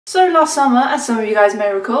So last summer, as some of you guys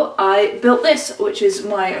may recall, I built this, which is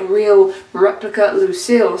my real replica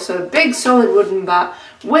Lucille. So a big solid wooden bat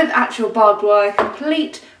with actual barbed wire,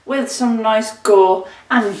 complete with some nice gore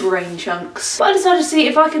and brain chunks. But I decided to see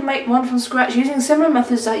if I could make one from scratch using similar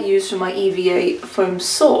methods I used for my EVA foam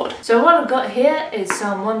sword. So what I've got here is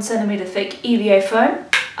some 1 cm thick EVA foam.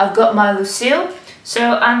 I've got my Lucille. So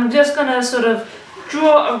I'm just going to sort of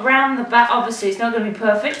draw around the bat. Obviously it's not going to be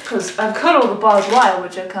perfect because I've got all the barbed wire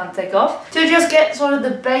which I can't take off, to just get sort of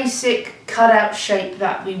the basic cutout shape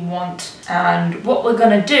that we want. And what we're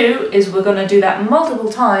going to do is we're going to do that multiple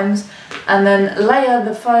times and then layer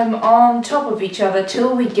the foam on top of each other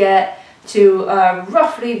till we get to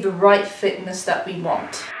roughly the right thickness that we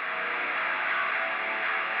want.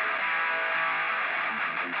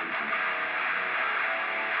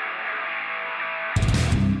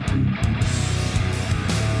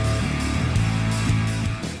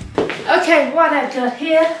 Okay, what I've got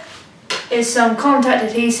here is some contact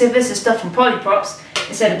adhesive. This is stuff from Polyprops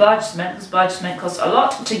instead of barge cement, because barge cement costs a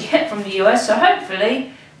lot to get from the US, so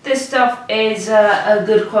hopefully this stuff is a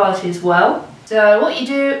good quality as well. So what you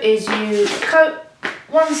do is you coat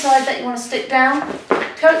one side that you want to stick down,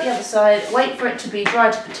 coat the other side, wait for it to be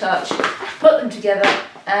dry to the touch, put them together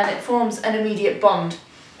and it forms an immediate bond.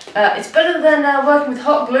 It's better than working with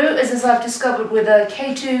hot glue, as I've discovered with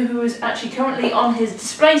K2, who is actually currently on his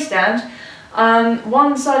display stand.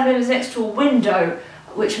 One side of him is next to a window,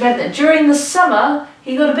 which meant that during the summer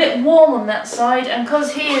he got a bit warm on that side, and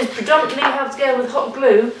because he is predominantly held together with hot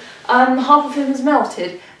glue, half of him has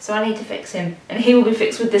melted, so I need to fix him, and he will be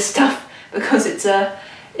fixed with this stuff because it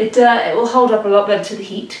will hold up a lot better to the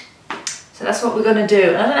heat. So that's what we're going to do.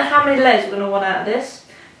 And I don't know how many layers we're going to want out of this,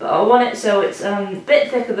 but I want it so it's a bit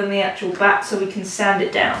thicker than the actual bat so we can sand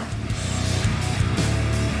it down.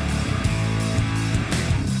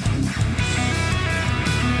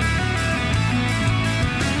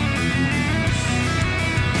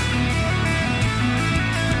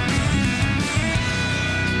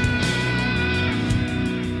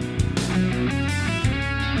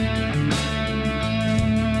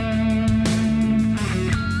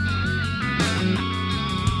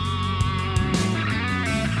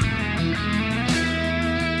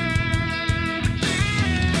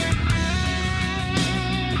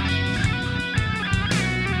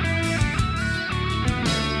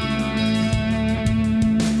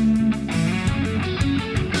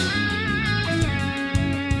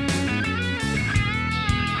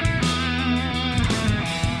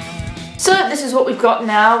 So this is what we've got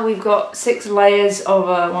now. We've got 6 layers of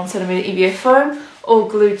 1 cm EVA foam all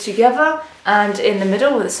glued together, and in the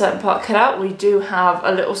middle with a certain part cut out we do have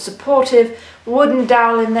a little supportive wooden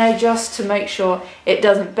dowel in there just to make sure it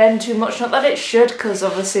doesn't bend too much. Not that it should, because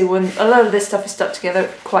obviously when a lot of this stuff is stuck together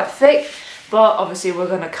it's quite thick, but obviously we're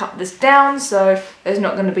going to cut this down so there's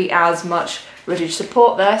not going to be as much rigid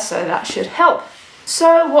support there, so that should help.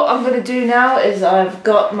 So what I'm going to do now is I've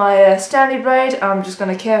got my Stanley blade. I'm just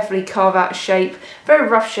going to carefully carve out a shape, very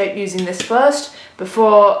rough shape, using this first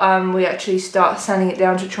before we actually start sanding it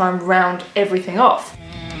down to try and round everything off.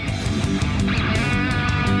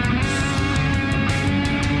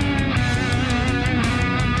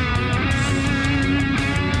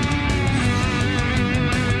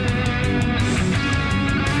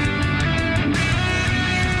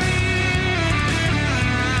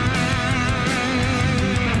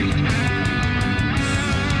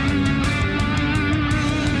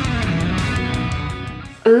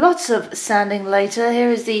 Lots of sanding later. Here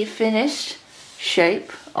is the finished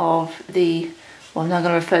shape of the, what I'm now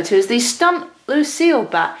going to refer to as the stunt Lucille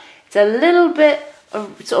bat. It's a little bit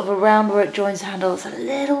sort of around where it joins the handle. It's a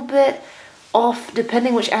little bit off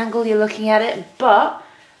depending which angle you're looking at it, but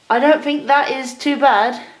I don't think that is too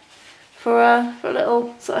bad for a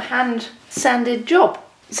little sort of hand sanded job.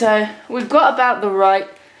 So we've got about the right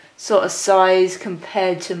sort of size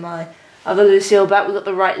compared to my other Lucille bat. We've got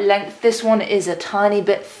the right length. This one is a tiny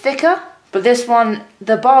bit thicker, but this one,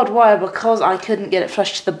 the barbed wire, because I couldn't get it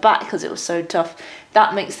flush to the bat because it was so tough,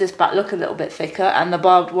 that makes this bat look a little bit thicker, and the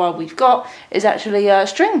barbed wire we've got is actually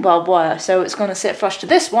string barbed wire, so it's going to sit flush to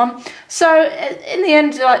this one. So in the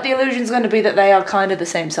end, like, the illusion is going to be that they are kind of the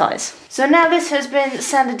same size. So now this has been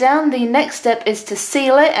sanded down, the next step is to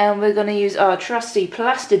seal it, and we're going to use our trusty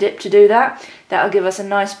Plastidip to do that. That'll give us a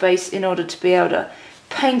nice base in order to be able to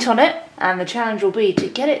paint on it, and the challenge will be to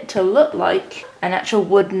get it to look like an actual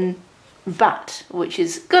wooden bat, which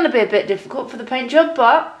is going to be a bit difficult for the paint job,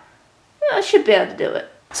 but I should be able to do it.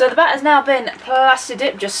 So the bat has now been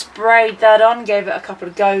Plastidip, just sprayed that on, gave it a couple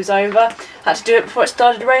of goes over, had to do it before it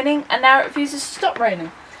started raining, and now it refuses to stop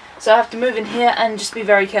raining. so I have to move in here and just be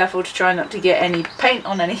very careful to try not to get any paint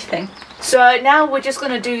on anything. So now we're just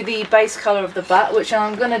going to do the base colour of the bat, which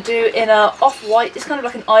I'm going to do in a off-white. It's kind of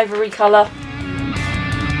like an ivory colour.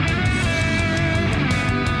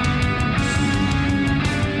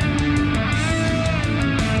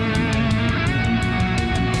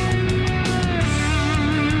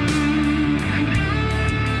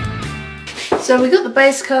 So we got the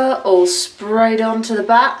base colour all sprayed onto the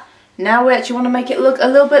bat. Now we actually want to make it look a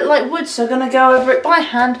little bit like wood, so I'm going to go over it by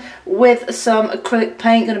hand with some acrylic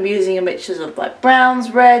paint. Going to be using a mixture of like browns,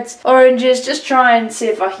 reds, oranges, just try and see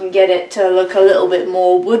if I can get it to look a little bit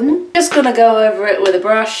more wooden. Just going to go over it with a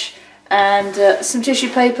brush and some tissue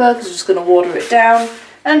paper, because I'm just going to water it down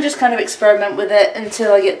and just kind of experiment with it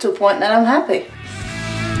until I get to a point that I'm happy.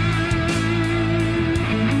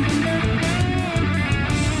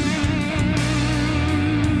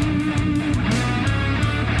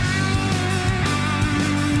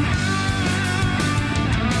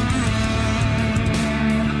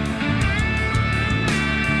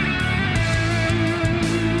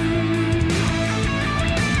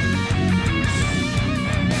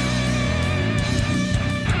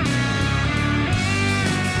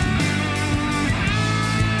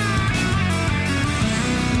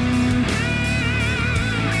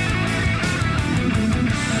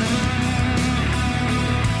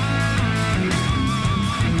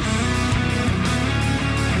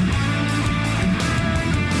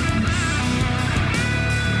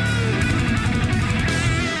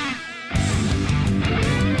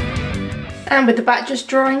 And with the bat just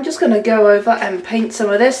drying, just going to go over and paint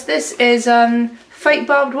some of this. This is fake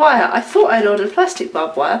barbed wire. I thought I'd ordered plastic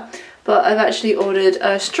barbed wire, but I've actually ordered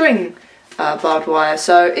a string barbed wire.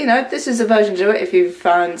 So, you know, this is a version to it. If you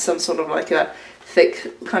found some sort of like a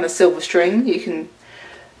thick kind of silver string, you can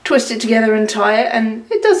twist it together and tie it, and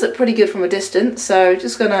it does look pretty good from a distance. So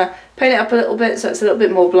just going to paint it up a little bit so it's a little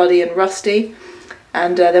bit more bloody and rusty.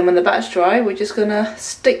 And then when the bat's dry, we're just going to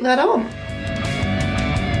stick that on.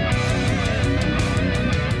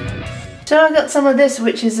 So I got some of this,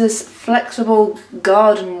 which is this flexible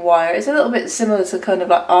garden wire. It's a little bit similar to kind of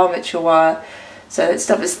like armature wire. So this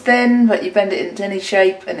stuff is thin, but you bend it into any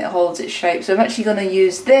shape and it holds its shape. So I'm actually going to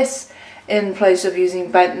use this in place of using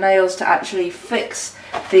bent nails to actually fix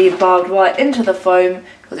the barbed wire into the foam,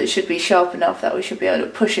 because it should be sharp enough that we should be able to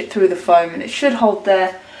push it through the foam, and it should hold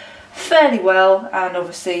there fairly well. And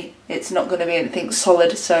obviously it's not going to be anything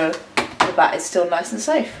solid, so the bat is still nice and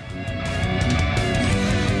safe.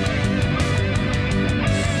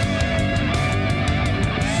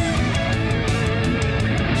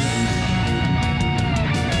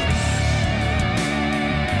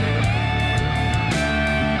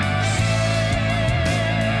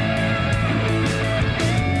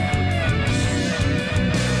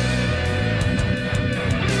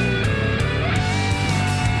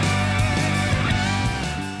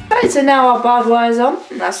 So now our barbed wire's on,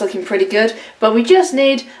 and that's looking pretty good, but we just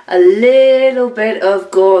need a little bit of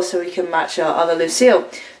gore so we can match our other Lucille.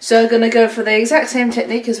 So we're going to go for the exact same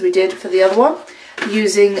technique as we did for the other one,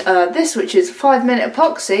 using this, which is 5-minute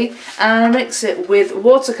epoxy, and mix it with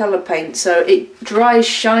watercolour paint so it dries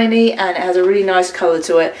shiny and it has a really nice colour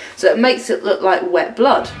to it, so it makes it look like wet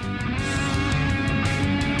blood.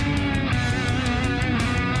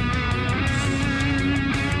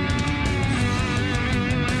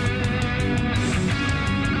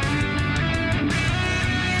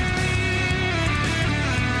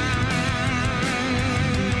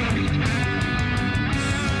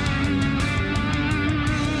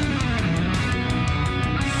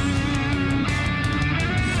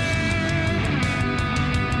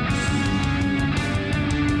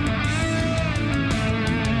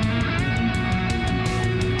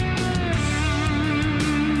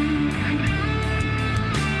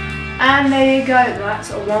 And there you go,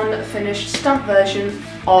 that's one finished stump version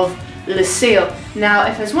of Lucille. Now,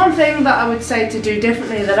 if there's one thing that I would say to do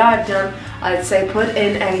differently that I've done, I'd say put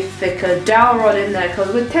in a thicker dowel rod in there,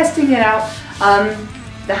 because with testing it out,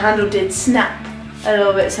 the handle did snap a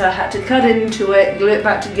little bit, so I had to cut into it, glue it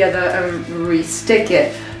back together and re-stick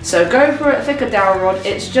it. So go for a thicker dowel rod.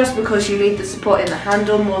 It's just because you need the support in the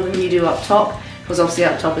handle more than you do up top, because obviously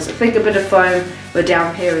up top is a thicker bit of foam, but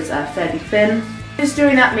down here is fairly thin. Just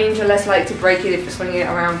doing that means you're less likely to break it if you're swinging it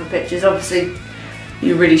around for pictures. Obviously,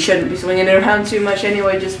 you really shouldn't be swinging it around too much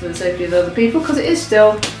anyway, just for the safety of the other people, because it is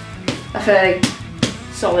still a fairly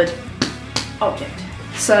solid object.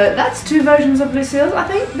 So that's two versions of Lucille. I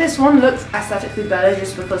think this one looks aesthetically better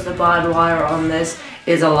just because the barbed wire on this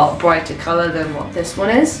is a lot brighter colour than what this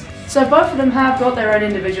one is. So both of them have got their own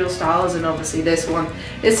individual styles, and obviously this one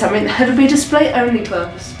is something that'll be display only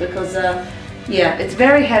purpose, because Yeah, it's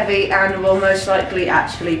very heavy and will most likely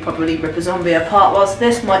actually probably rip a zombie apart, whilst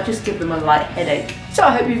this might just give them a light headache. So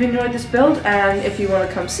I hope you've enjoyed this build, and if you want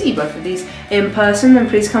to come see both of these in person, then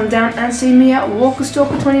please come down and see me at Walker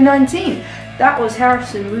Stalker 2019. That was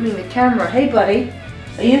Harrison moving the camera. Hey buddy,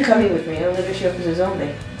 are you coming with me? I'm going to show up as a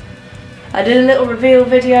zombie. I did a little reveal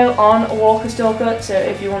video on Walker Stalker, so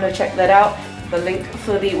if you want to check that out, the link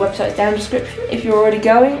for the website's down in the description. If you're already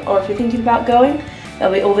going, or if you're thinking about going,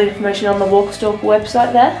 there'll be all the information on the Walker Stalker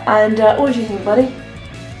website there. And what do you think, buddy?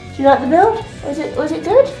 Did you like the build? Was it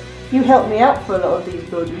good? You helped me out for a lot of these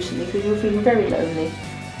builds recently because you were feeling very lonely.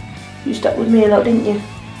 You stuck with me a lot, didn't you?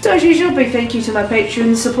 So as usual, big thank you to my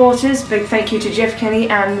Patreon supporters, big thank you to Jeff Kenny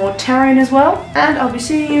and Mortarian as well, and I'll be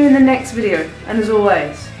seeing you in the next video. And as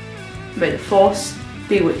always, may the Force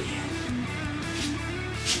be with you.